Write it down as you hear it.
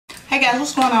Hey guys,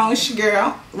 what's going on? It's your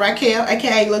girl, Raquel,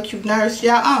 aka Lilcutenurse.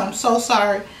 Y'all, I'm so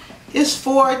sorry. It's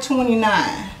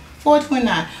 4:29.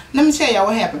 4:29. Let me tell y'all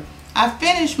what happened. I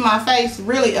finished my face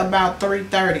really about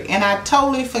 3:30, and I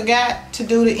totally forgot to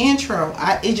do the intro.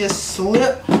 It just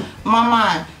slipped my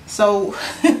mind. So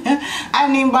I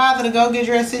didn't even bother to go get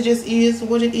dressed. It just is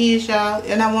what it is, y'all.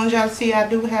 And I want y'all to see I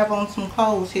do have on some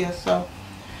clothes here. So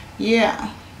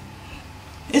yeah.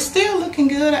 It's still looking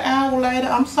good an hour later.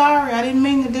 I'm sorry, I didn't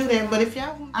mean to do that. But if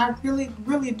y'all, I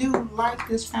really do like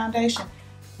this foundation.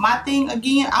 My thing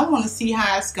again, I want to see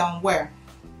how it's gonna wear.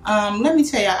 Let me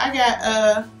tell y'all, I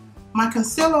got my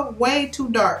concealer way too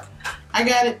dark. I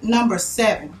got it number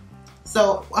 7.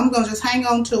 So I'm gonna just hang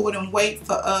on to it and wait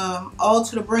for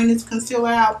Ulta to bring this concealer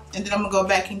out, and then I'm gonna go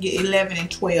back and get 11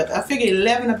 and 12. I figure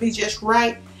 11 will be just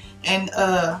right, and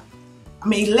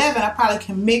 11 I probably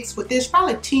can mix with this,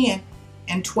 probably 10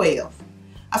 and 12.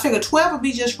 I figure 12 will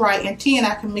be just right, and 10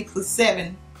 I can mix with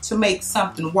 7 to make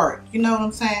something work. You know what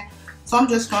I'm saying? So I'm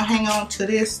just gonna hang on to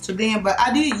this to then, but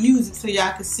I did use it so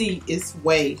y'all can see it's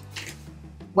way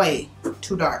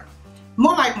too dark.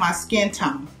 More like my skin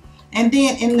tone. And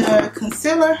then in the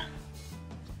concealer,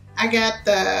 I got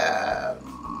the,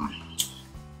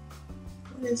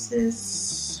 what is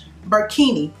this?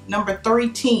 Burkini, number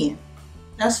 310.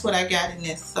 That's what I got in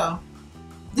this. So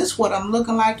this is what I'm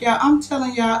looking like, y'all. I'm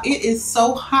telling y'all, it is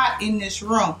so hot in this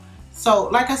room. So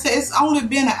like I said, it's only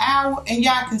been an hour, and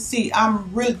y'all can see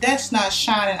I'm really, that's not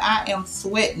shining. I am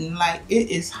sweating. Like, it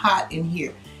is hot in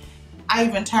here. I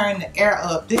even turned the air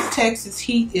up. This Texas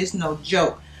heat is no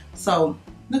joke. So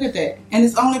look at that. And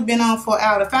it's only been on for an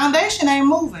hour. The foundation ain't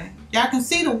moving. Y'all can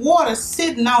see the water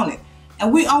sitting on it.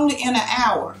 And we only in an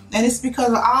hour. And it's because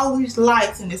of all these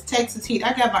lights and this Texas heat.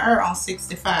 I got my air on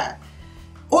 65.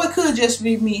 Or it could just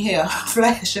be me here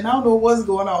flashing. I don't know what's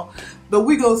going on. But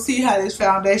we gonna see how this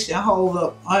foundation hold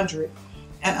up under it.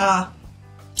 And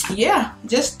yeah,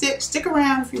 just stick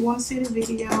around if you want to see the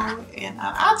video. And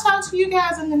I'll talk to you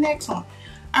guys in the next one.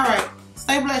 Alright,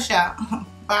 stay blessed, y'all.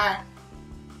 Bye.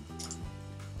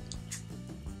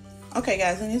 Okay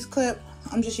guys, in this clip,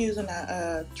 I'm just using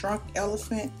a Drunk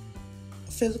Elephant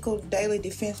Physical Daily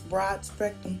Defense Broad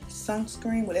Spectrum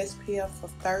Sunscreen with SPF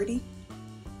of 30.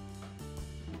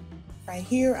 Right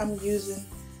here, I'm using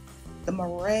the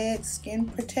Murad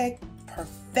Skin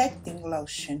Perfecting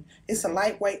Lotion. It's a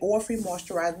lightweight oil-free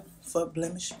moisturizer for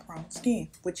blemish-prone skin,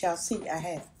 which y'all see I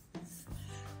have.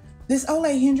 This Ole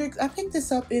Hendrix, I picked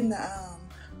this up in the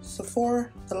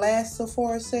Sephora, the last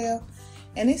Sephora sale,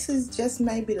 and this is just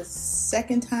maybe the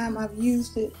 2nd time I've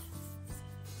used it,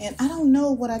 and I don't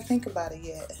know what I think about it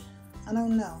yet. I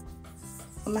don't know.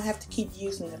 I'm gonna have to keep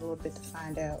using it a little bit to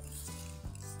find out.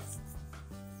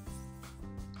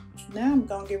 Now I'm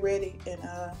gonna get ready and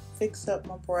fix up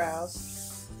my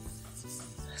brows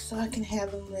so I can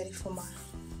have them ready for my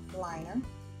liner.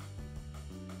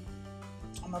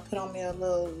 I'm gonna put on me a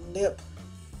little lip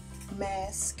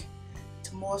mask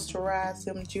to moisturize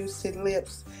them juicy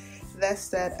lips. That's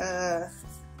that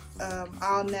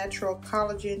all natural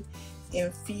collagen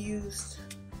infused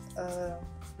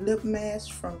lip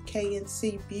mask from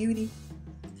KNC Beauty.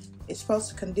 It's supposed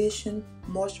to condition,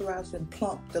 moisturize, and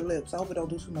plump the lips. I hope it don't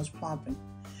do too much plumping.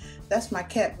 That's my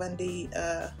Kat Von D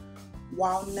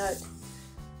walnut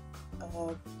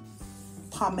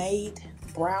pomade,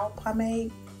 brow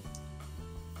pomade.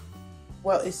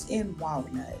 Well, it's in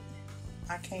walnut.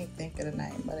 I can't think of the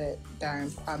name of that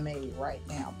darn pomade right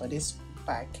now, but it's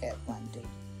by Kat Von D.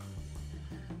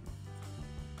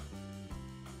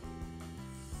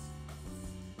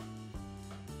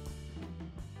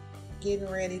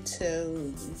 Getting ready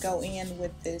to go in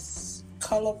with this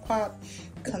ColourPop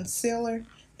concealer.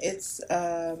 It's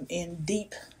in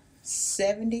deep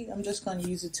 70. I'm just going to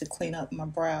use it to clean up my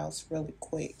brows really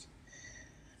quick,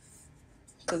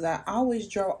 because I always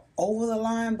draw over the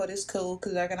line, but it's cool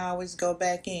because I can always go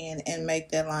back in and make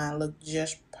that line look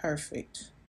just perfect.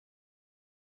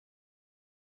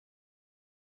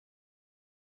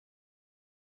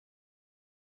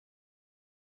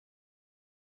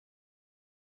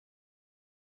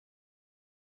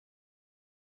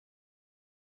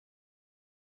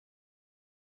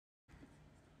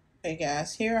 Okay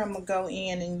guys, here I'm going to go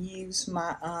in and use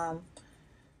my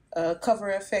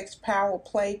Cover FX Power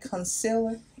Play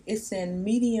Concealer. It's in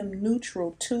medium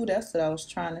neutral too. That's what I was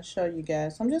trying to show you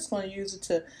guys. I'm just going to use it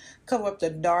to cover up the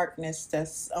darkness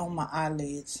that's on my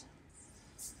eyelids.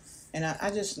 And I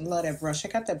just love that brush. I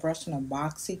got that brush in a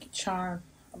BoxyCharm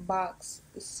box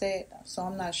set, so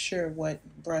I'm not sure what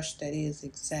brush that is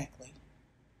exactly.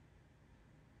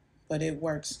 But it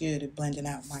works good at blending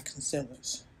out my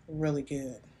concealers. Really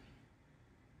good.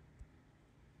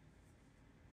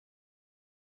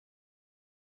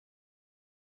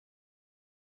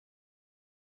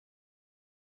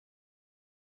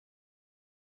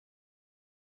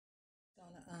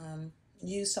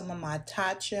 use some of my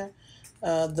Tatcha,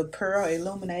 the Pearl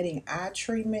Illuminating Eye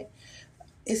Treatment.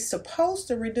 It's supposed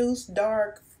to reduce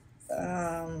dark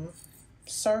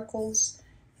circles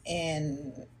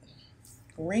and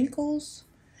wrinkles.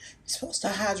 It's supposed to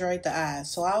hydrate the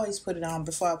eyes. So I always put it on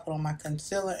before I put on my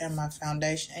concealer and my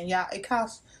foundation. And y'all, it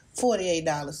costs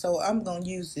 $48. So I'm going to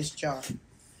use this jar.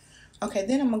 Okay,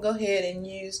 then I'm going to go ahead and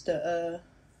use the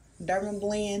Derma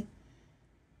Blend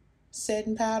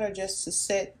setting powder just to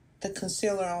set the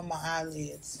concealer on my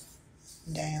eyelids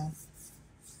down.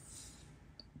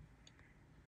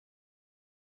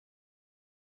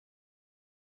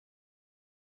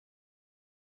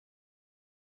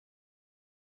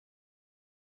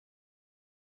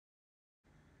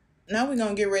 Now we're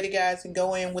going to get ready, guys, and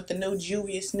go in with the new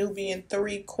Juvias Nubian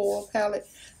 3 Coral palette.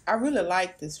 I really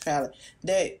like this palette.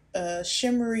 That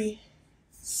shimmery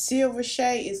silver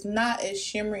shade is not as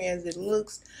shimmery as it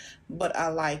looks, but I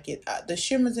like it. The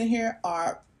shimmers in here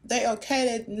are, they okay.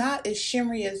 They're not as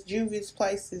shimmery as Juvia's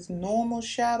Place's normal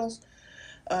shadows.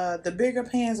 The bigger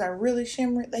pans are really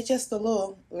shimmery. They just a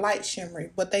little light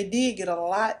shimmery, but they did get a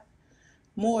lot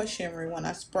more shimmery when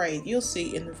I sprayed. You'll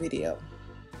see in the video.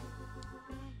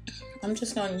 I'm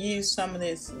just going to use some of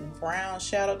this brown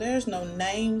shadow. There's no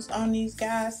names on these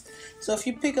guys. So if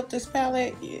you pick up this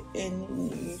palette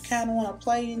and you kind of want to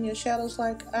play in your shadows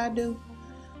like I do,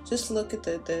 just look at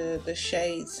the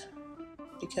shades.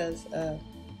 Because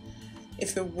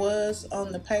if it was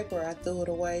on the paper, I threw it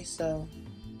away. So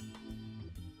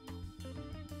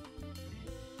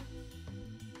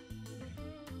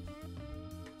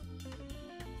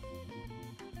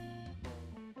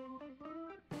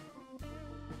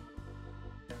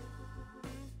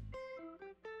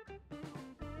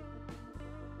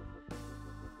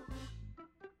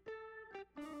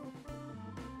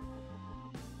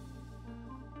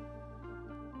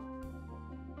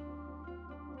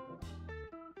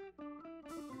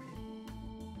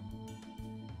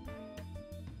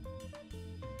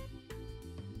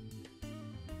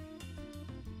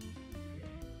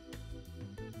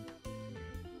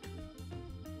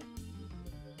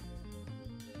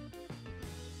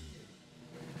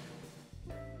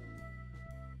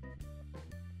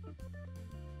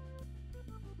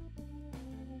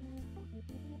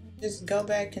just go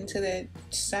back into that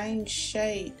same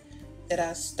shade that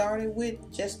I started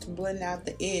with just to blend out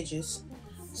the edges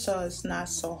so it's not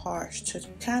so harsh, to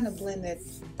kind of blend that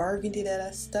burgundy that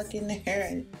I stuck in there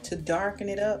and to darken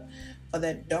it up for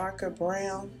that darker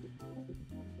brown.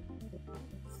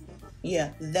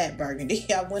 Yeah, that burgundy.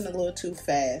 I went a little too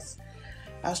fast.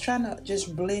 I was trying to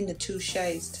just blend the two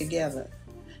shades together.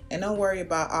 And don't worry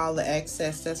about all the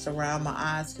excess that's around my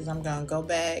eyes, because I'm going to go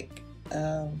back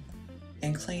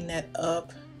and clean that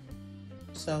up.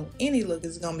 So any look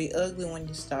is going to be ugly when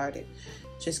you start it.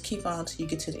 Just keep on till you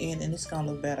get to the end and it's going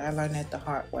to look better. I learned that the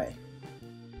hard way.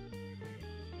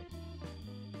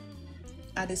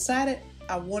 I decided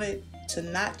I wanted to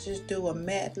not just do a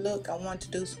matte look. I wanted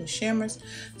to do some shimmers.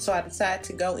 So I decided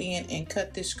to go in and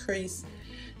cut this crease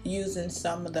using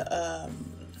some of the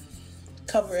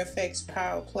Cover FX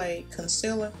Power Play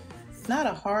concealer. Not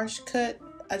a harsh cut.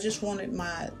 I just wanted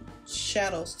my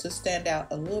shadows to stand out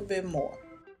a little bit more.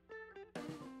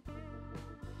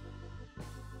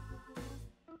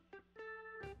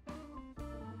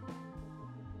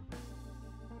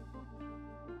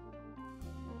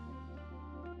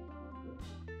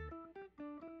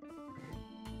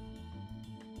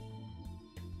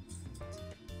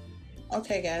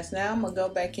 Okay guys, now I'm gonna go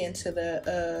back into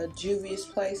the Juvia's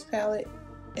Place palette,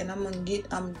 and I'm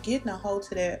getting a hold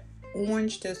to that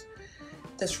orange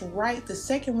that's right, the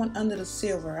second one under the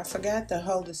silver. I forgot to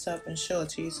hold this up and show it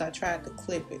to you, so I tried to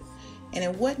clip it, and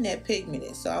it wasn't that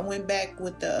pigmented. So I went back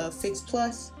with the Fix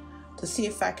Plus to see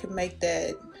if I could make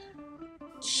that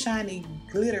shiny,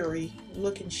 glittery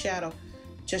looking shadow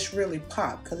just really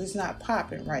pop, because it's not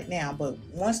popping right now. But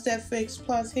once that Fix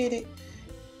Plus hit it,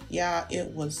 y'all,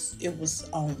 it was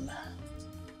on.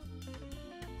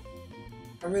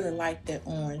 I really like that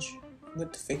orange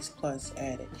with the Fix Plus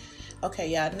added. Okay,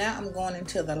 y'all, now I'm going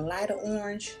into the lighter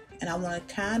orange, and I want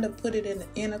to kind of put it in the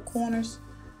inner corners.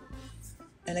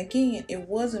 And again, it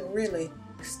wasn't really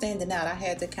standing out. I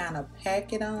had to kind of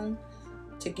pack it on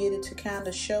to get it to kind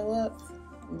of show up,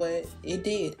 but it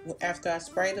did. After I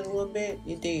sprayed it a little bit,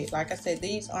 it did. Like I said,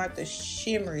 these aren't the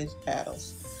shimmeriest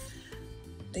petals.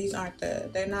 These aren't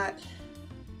they're not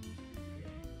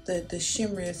the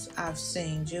shimmeriest I've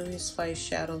seen. Juvia's Place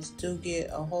shadows do get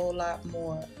a whole lot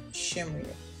more shimmery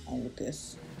on with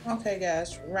this. Okay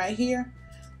guys, right here,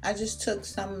 I just took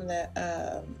some of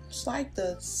that, it's like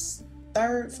the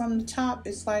third from the top.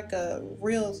 It's like a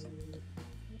real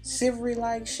silvery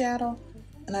like shadow,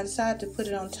 and I decided to put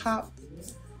it on top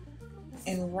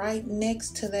and right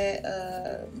next to that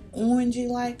orangey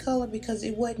like color because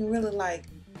it wasn't really like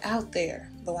out there.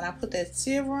 But when I put that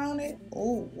silver on it,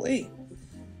 oh wait,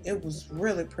 it was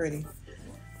really pretty.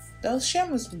 Those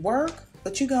shimmers work,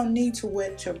 but you're gonna need to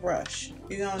wet your brush.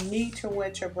 You're gonna need to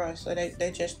wet your brush, so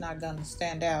they're just not gonna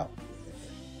stand out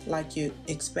like you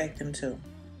expect them to.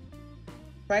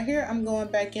 Right here, I'm going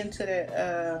back into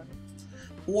the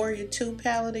Warrior 2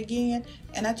 palette again,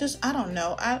 and I don't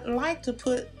know, I like to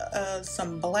put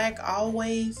some black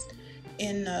always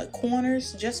in the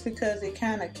corners just because it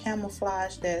kind of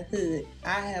camouflage that hood.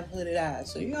 I have hooded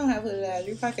eyes, so you don't have hooded eyes,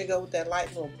 you probably could go with that light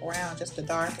little brown just to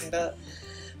darken it up,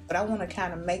 but I want to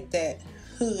kind of make that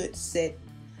hood set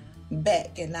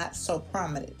back and not so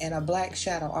prominent, and a black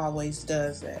shadow always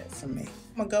does that for me.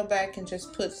 I'm gonna go back and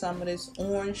just put some of this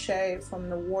orange shade from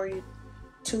the Warrior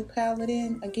 2 palette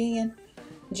in again,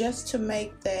 just to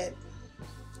make that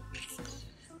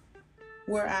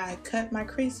where I cut my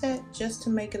crease at, just to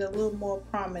make it a little more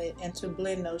prominent and to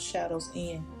blend those shadows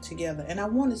in together. And I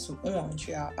wanted some orange,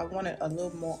 y'all. I wanted a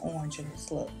little more orange in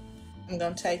this look. I'm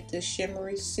gonna take this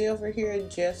shimmery silver here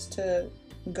just to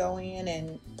go in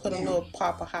and put a little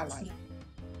pop of highlight.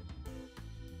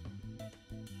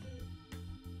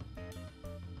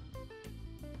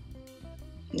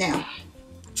 Now,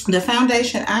 the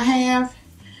foundation I have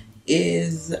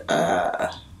is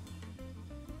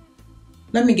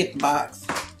let me get the box.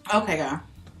 Okay, guys.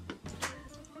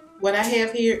 What I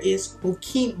have here is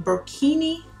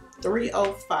Burkini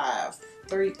 305.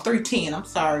 310, I'm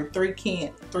sorry,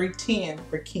 310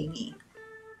 Burkini.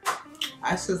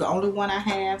 This is the only one I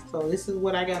have, so this is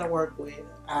what I gotta work with.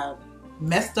 I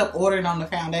messed up ordering on the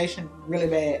foundation really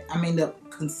bad. I mean the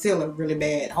concealer really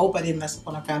bad. Hope I didn't mess up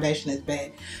on the foundation as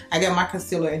bad. I got my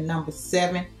concealer in number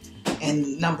 7,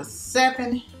 and number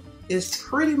 7 is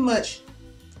pretty much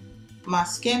my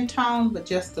skin tone, but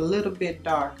just a little bit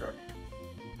darker.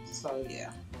 So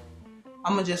yeah,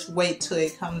 I'm gonna just wait till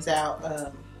it comes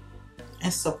out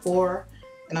in Sephora,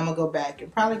 and I'm gonna go back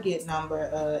and probably get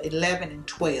number 11 and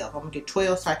 12. I'm gonna get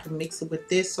 12 so I can mix it with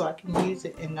this so I can use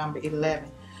it in number 11,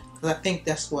 because I think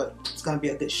that's what's gonna be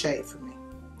a good shade for me.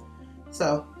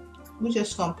 So we're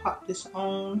just gonna pop this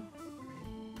on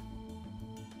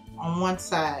one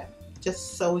side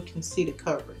just so we can see the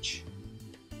coverage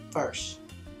first.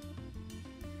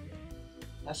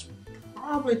 That's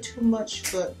probably too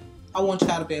much, but I want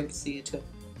y'all to be able to see it too.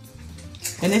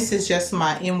 And this is just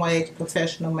my NYX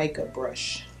professional makeup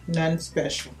brush. Nothing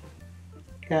special.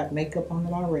 Got makeup on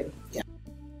it already. Yeah.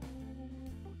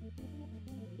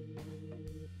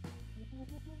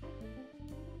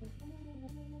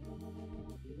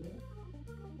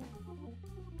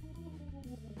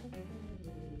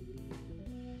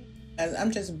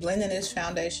 I'm just blending this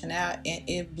foundation out, and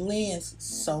it blends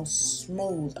so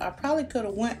smooth. I probably could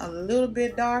have went a little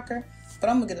bit darker, but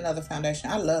I'm gonna get another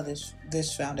foundation. I love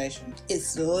this foundation.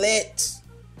 It's lit.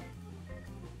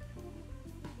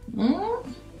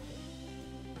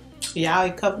 Y'all,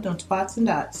 it covered them spots and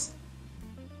dots.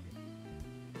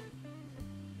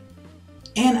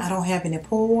 And I don't have any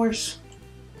pores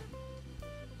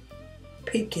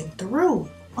peeking through.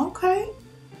 Okay.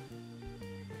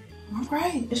 All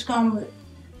right,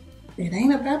 it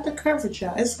ain't about the coverage,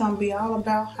 y'all. It's gonna be all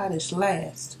about how this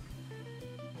lasts.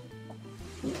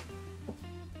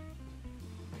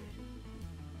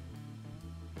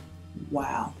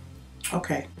 Wow.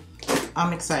 Okay,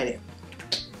 I'm excited.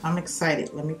 I'm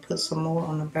excited. Let me put some more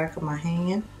on the back of my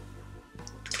hand.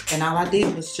 And all I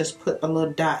did was just put a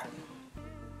little dot.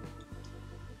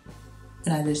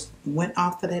 And I just went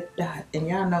off of that dot. And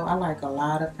y'all know I like a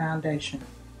lot of foundation.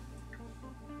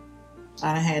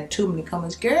 I had too many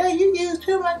comments. Girl, you use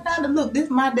too much time to look. This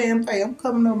is my damn face. I'm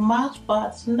covering up my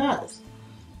spots and dots.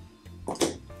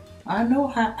 I know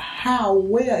how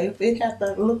well, if it has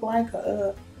to look like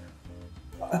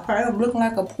if I'm looking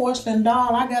like a porcelain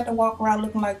doll, I got to walk around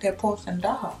looking like that porcelain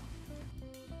doll.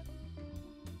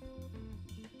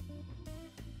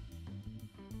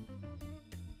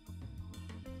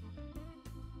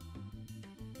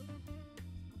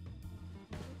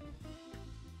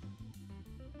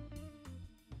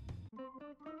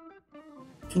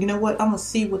 You know what? I'm gonna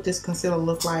see what this concealer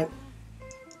look like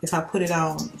if I put it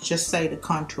on, just say to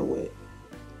contour with.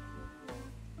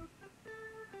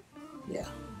 Yeah,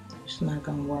 it's not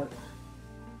gonna work.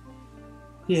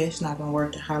 Yeah, it's not gonna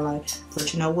work to highlight.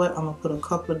 But you know what? I'm gonna put a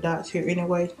couple of dots here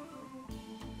anyway.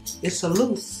 It's a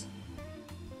loose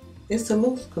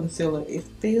concealer. It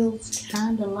feels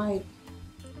kind of like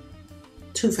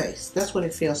Too Faced. That's what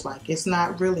it feels like. It's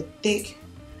not really thick,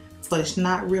 but it's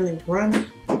not really runny.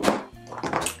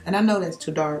 And I know that's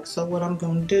too dark, so what I'm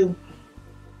gonna do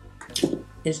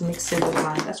is mix it with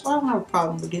mine. That's why I don't have a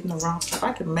problem with getting the wrong stuff.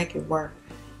 I can make it work.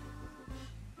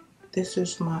 This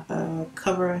is my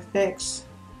Cover FX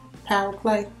powder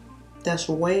clay. That's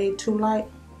way too light.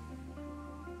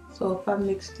 So if I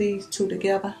mix these two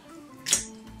together,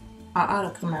 I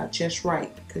ought to come out just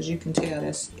right, because you can tell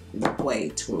that's way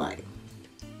too light.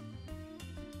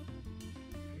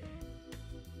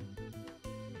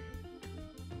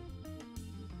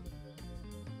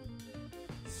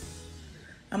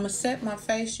 I'm gonna set my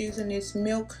face using this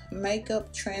Milk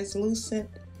Makeup translucent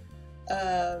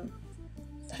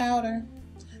powder.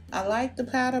 I like the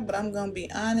powder, but I'm gonna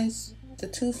be honest, the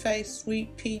Too Faced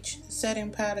Sweet Peach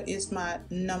setting powder is my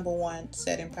 #1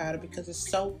 setting powder because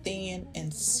it's so thin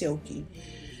and silky.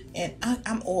 And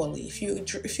I'm oily. If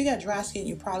you got dry skin,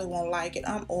 you probably won't like it.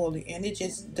 I'm oily, and it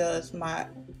just does my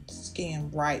skin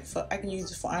right. I can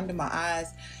use it for under my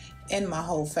eyes and my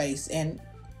whole face, and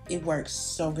it works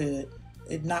so good.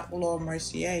 It knocked Laura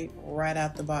Mercier right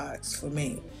out the box for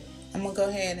me. I'm gonna go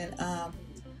ahead and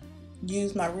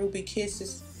use my Ruby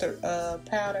Kisses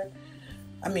powder.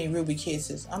 I mean Ruby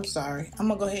Kisses. I'm sorry. I'm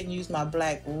gonna go ahead and use my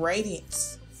Black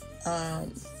Radiance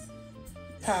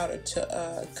powder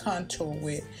to contour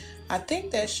with. I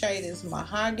think that shade is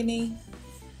Mahogany,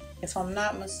 if I'm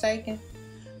not mistaken.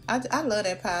 I love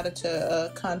that powder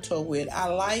to contour with. I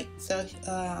like the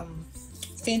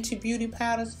Fenty Beauty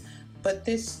powders, but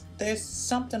there's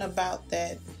something about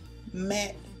that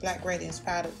matte Black Radiance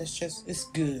powder that's just, it's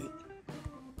good.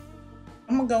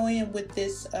 I'm gonna go in with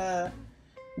this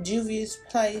Juvia's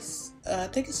Place, I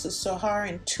think it's the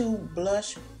Saharan 2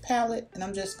 blush palette, and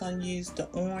I'm just gonna use the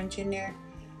orange in there.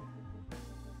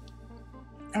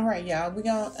 Alright y'all, we're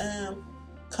gonna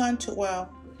contour, well,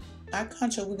 not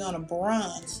contour, we're gonna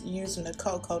bronze using the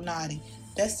Cocoa Naughty.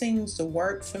 That seems to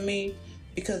work for me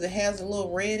because it has a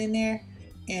little red in there,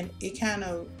 and it kind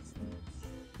of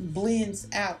blends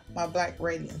out my Black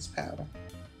Radiance powder.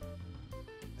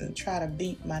 And try to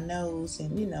beat my nose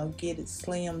and, you know, get it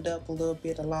slimmed up a little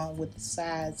bit along with the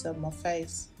sides of my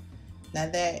face. Now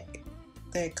that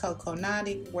Cocoa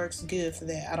Naughty works good for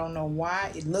that. I don't know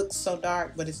why it looks so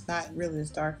dark, but it's not really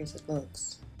as dark as it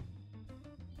looks.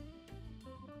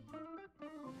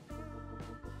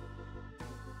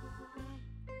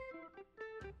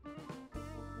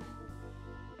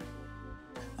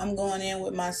 I'm going in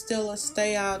with my Stila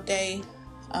Stay All Day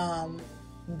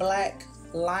black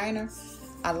liner.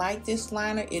 I like this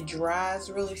liner. It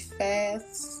dries really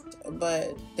fast,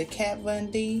 but the Kat Von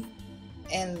D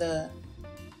and the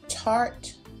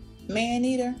Tarte Man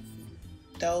Eater,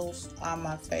 those are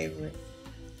my favorite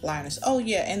liners. Oh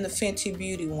yeah, and the Fenty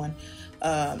Beauty one.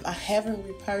 I haven't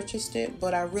repurchased it,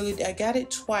 but I got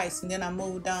it twice, and then I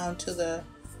moved on to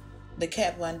the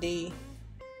Kat Von D.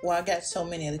 Well, I got so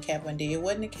many of the Kat Von D. It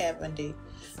wasn't the Kat Von D.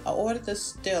 I ordered the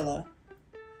Stila.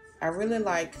 I really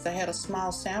like, because I had a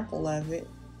small sample of it,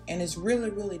 and it's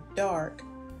really, really dark,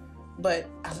 but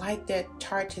I like that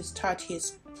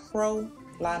Tarte Pro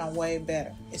liner way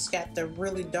better. It's got the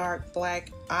really dark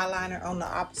black eyeliner on the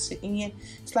opposite end.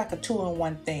 It's like a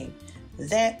 2-in-1 thing.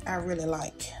 That I really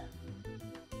like.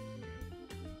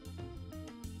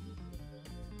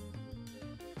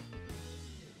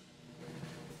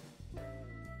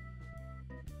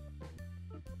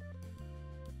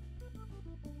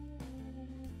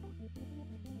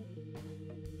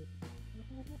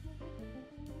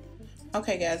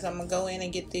 Okay guys, I'm gonna go in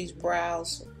and get these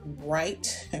brows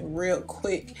right real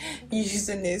quick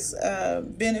using this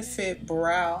Benefit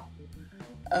brow.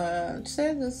 It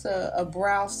says it's a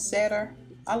brow setter.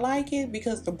 I like it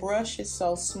because the brush is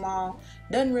so small,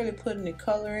 doesn't really put any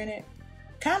color in it.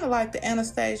 Kind of like the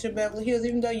Anastasia Beverly Hills,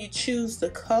 even though you choose the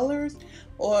colors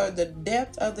or the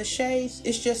depth of the shades,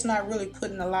 it's just not really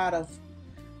putting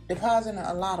depositing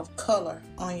a lot of color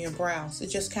on your brows. It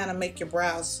just kind of make your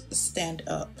brows stand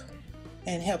up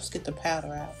and helps get the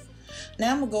powder out.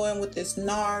 Now I'm gonna go in with this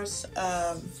NARS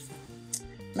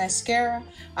mascara.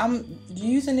 I'm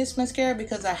using this mascara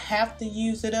because I have to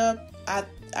use it up.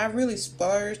 I really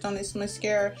splurged on this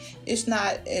mascara. It's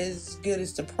not as good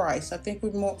as the price. I think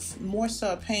we're more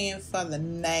so paying for the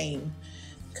name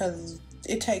because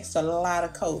it takes a lot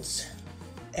of coats,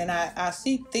 and I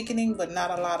see thickening but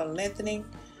not a lot of lengthening.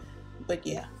 But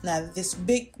yeah, now this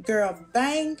Big Girl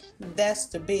Bang, that's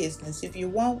the business. If you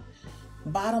want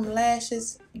bottom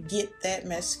lashes, get that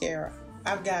mascara.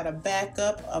 I've got a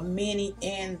backup, a mini,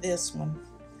 and this one.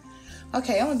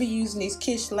 Okay, I'm gonna be using these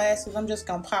Kish lashes. I'm just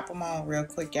gonna pop them on real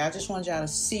quick, y'all. I just want y'all to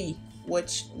see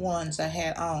which ones I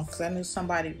had on, because I knew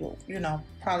somebody will, you know,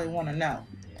 probably want to know.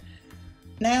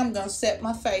 Now I'm gonna set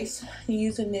my face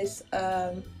using this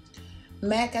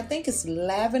MAC, I think it's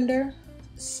lavender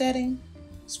setting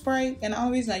spray. And the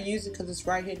only reason I use it because it's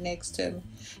right here next to me.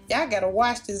 Y'all gotta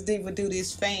watch this diva do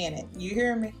this fanning. You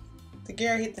hear me? The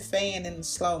girl hit the fan in the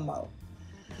slow-mo.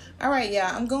 Alright,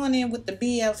 y'all. I'm going in with the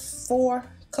BF4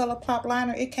 Color Pop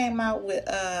Liner. It came out with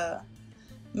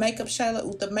Makeup Shayla,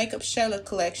 with the Makeup Shayla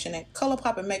collection, and Color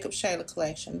Pop and Makeup Shayla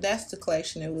collection. That's the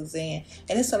collection it was in.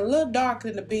 And it's a little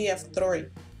darker than the BF3.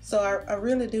 So I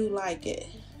really do like it.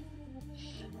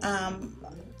 I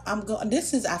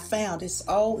found it's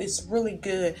really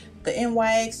good. The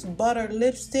NYX Butter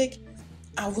Lipstick.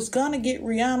 I was gonna get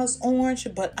Rihanna's orange,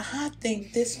 but I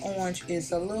think this orange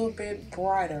is a little bit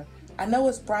brighter. I know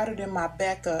it's brighter than my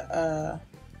Becca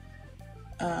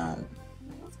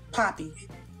Poppy.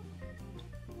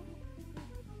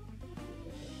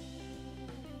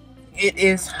 It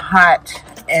is hot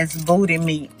as booty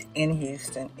meat in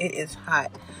Houston. It is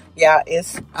hot. Yeah,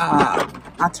 it's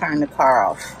I'll turn the car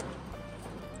off.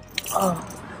 Oh,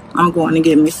 I'm going to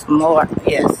get me some more,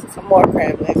 some more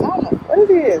crab legs. I don't know what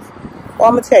it is. Well,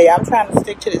 I'm gonna tell you, I'm trying to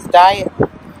stick to this diet,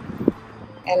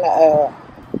 and the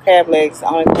crab legs the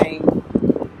only thing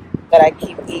that I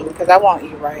keep eating because I won't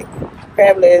eat right.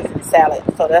 Crab legs and salad,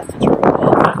 so that's the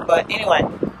truth. But anyway,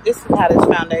 this is how this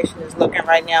foundation is looking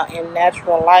right now in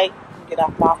natural light. Get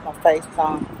off my face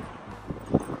tone.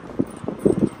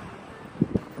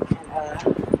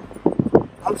 And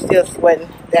I'm still sweating.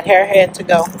 That hair had to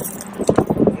go.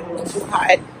 It was too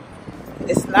hot.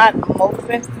 It's not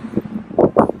moving.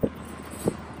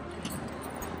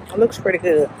 It looks pretty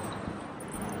good.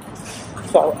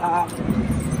 So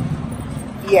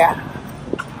yeah,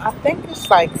 I think it's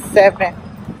like 7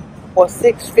 or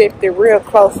 6:50, real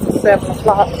close to 7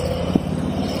 o'clock.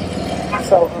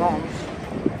 So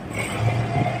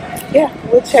yeah,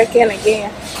 we'll check in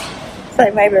again.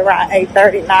 Say maybe around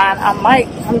 8:39.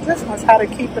 I'm just gonna try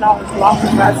to keep it on as long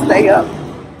as I stay up.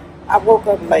 I woke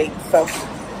up late, so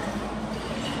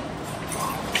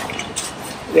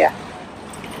yeah.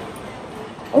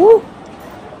 Ooh,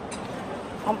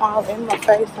 I'm all in my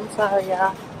face. I'm sorry,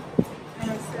 y'all.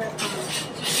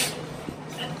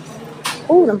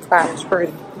 Ooh, them flowers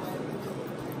pretty.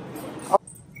 Oh,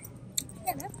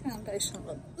 yeah, that foundation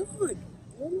look good.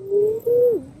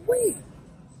 Ooh, wait.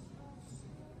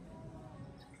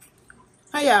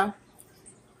 Hi, y'all.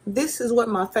 This is what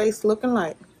my face looking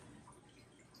like.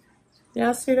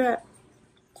 Y'all see that?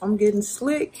 I'm getting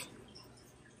slick,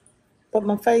 but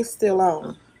my face still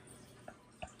on.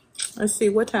 Let's see,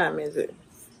 what time is it?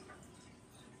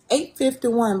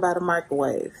 8:51 by the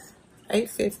microwave.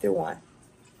 8:51.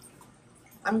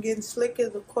 I'm getting slick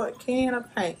as a can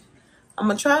of paint. I'm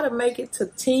gonna try to make it to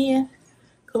 10.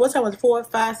 Cause what time was 4,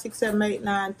 5, 6, 7, 8,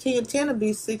 9, 10? 10 will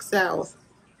be 6 hours.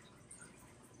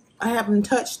 I haven't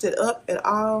touched it up at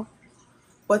all.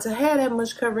 But to have that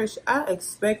much coverage, I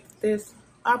expect this.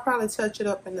 I'll probably touch it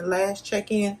up in the last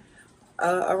check-in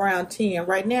around 10.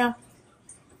 Right now,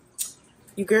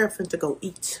 your girlfriend to go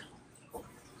eat.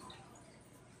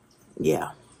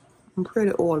 Yeah, I'm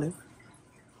pretty oily.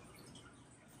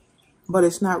 But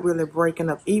it's not really breaking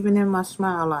up, even in my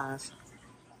smile lines.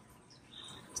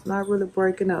 It's not really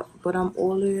breaking up, but I'm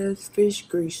oily as fish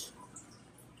grease.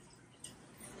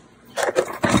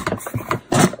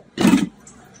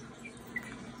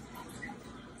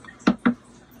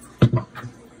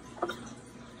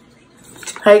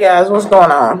 Hey guys, what's going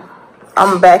on?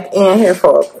 I'm back in here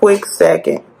for a quick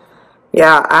second.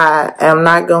 Yeah, I am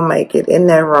not going to make it in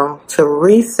that room to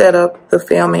reset up the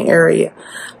filming area.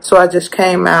 So I just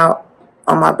came out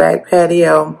on my back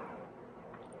patio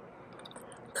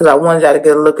because I wanted y'all to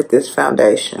get a look at this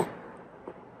foundation.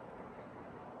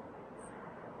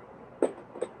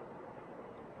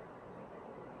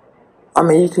 I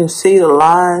mean, you can see the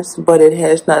lines, but it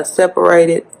has not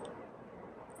separated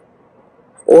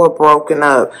or broken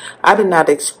up. I did not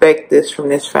expect this from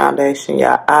this foundation,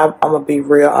 y'all. I'm going to be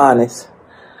real honest.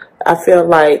 I feel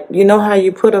like, you know how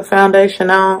you put a foundation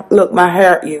on? Look, my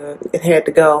hair, it had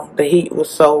to go. The heat was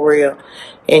so real.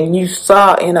 And you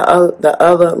saw in the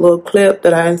other little clip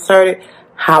that I inserted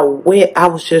how wet I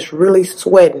was, just really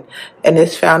sweating. And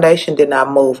this foundation did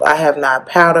not move. I have not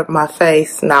powdered my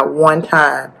face, not one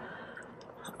time.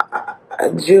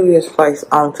 Juvia's place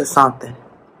onto something.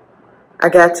 I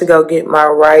got to go get my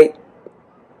right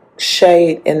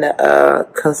shade in the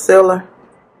concealer.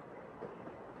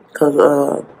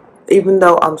 Because even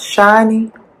though I'm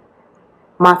shiny,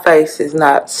 my face is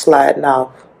not sliding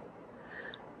off.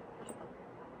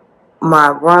 My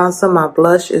bronzer, my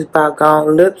blush is about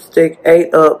gone. Lipstick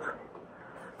ate up.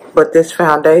 But this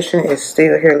foundation is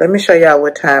still here. Let me show y'all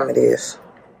what time it is.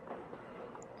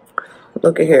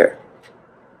 Look at here.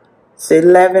 It's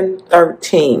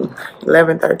 11:13.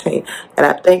 11:13. And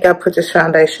I think I put this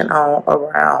foundation on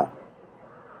around,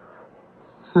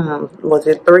 was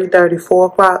it 3:30, 4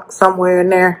 o'clock? Somewhere in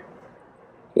there.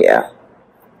 Yeah.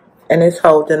 And it's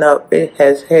holding up. It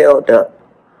has held up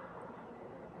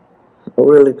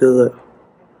really good.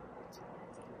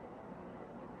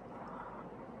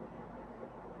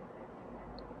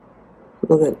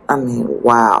 Look at, I mean,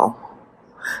 wow.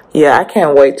 Yeah, I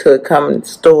can't wait till it comes in the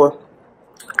store.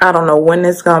 I don't know when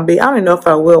it's going to be. I don't even know if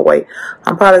I will wait.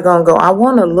 I'm probably going to go. I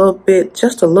want a little bit,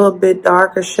 just a little bit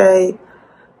darker shade.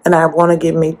 And I want to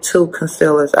get me 2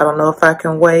 concealers. I don't know if I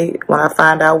can wait. When I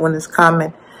find out when it's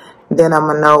coming, then I'm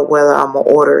going to know whether I'm going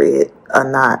to order it or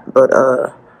not. But,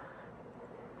 I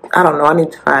don't know. I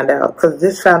need to find out. Because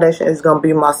this foundation is going to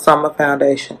be my summer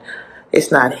foundation. It's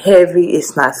not heavy.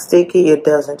 It's not sticky. It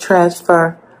doesn't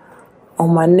transfer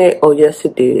on my neck. Oh, yes,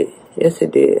 it did. Yes,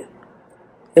 it did.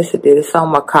 Yes, it did. It's on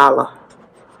my collar.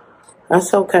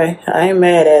 That's okay. I ain't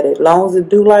mad at it. As long as it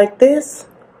do like this,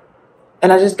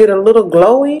 and I just get a little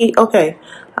glowy. Okay,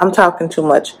 I'm talking too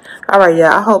much. All right,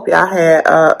 yeah. I hope y'all had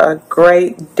a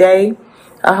great day.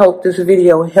 I hope this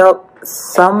video helped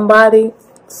somebody.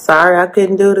 Sorry I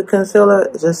couldn't do the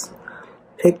concealer. Just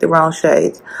picked the wrong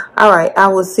shades. All right, I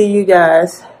will see you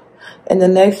guys in the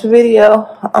next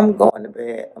video. I'm going to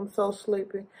bed. I'm so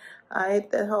sleepy. I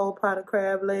ate that whole pot of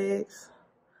crab legs.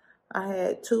 I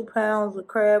had 2 pounds of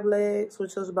crab legs,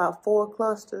 which was about 4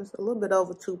 clusters, a little bit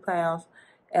over 2 pounds,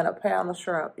 and a pound of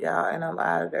shrimp, y'all, and I'm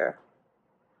out of there.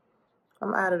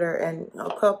 I'm out of there, and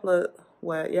a couple of,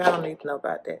 well, y'all don't need to know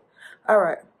about that. All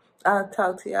right, I'll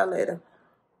talk to y'all later.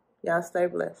 Y'all stay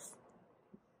blessed.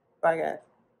 Bye, guys.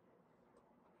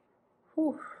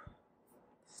 Whew.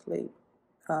 Sleep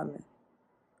coming.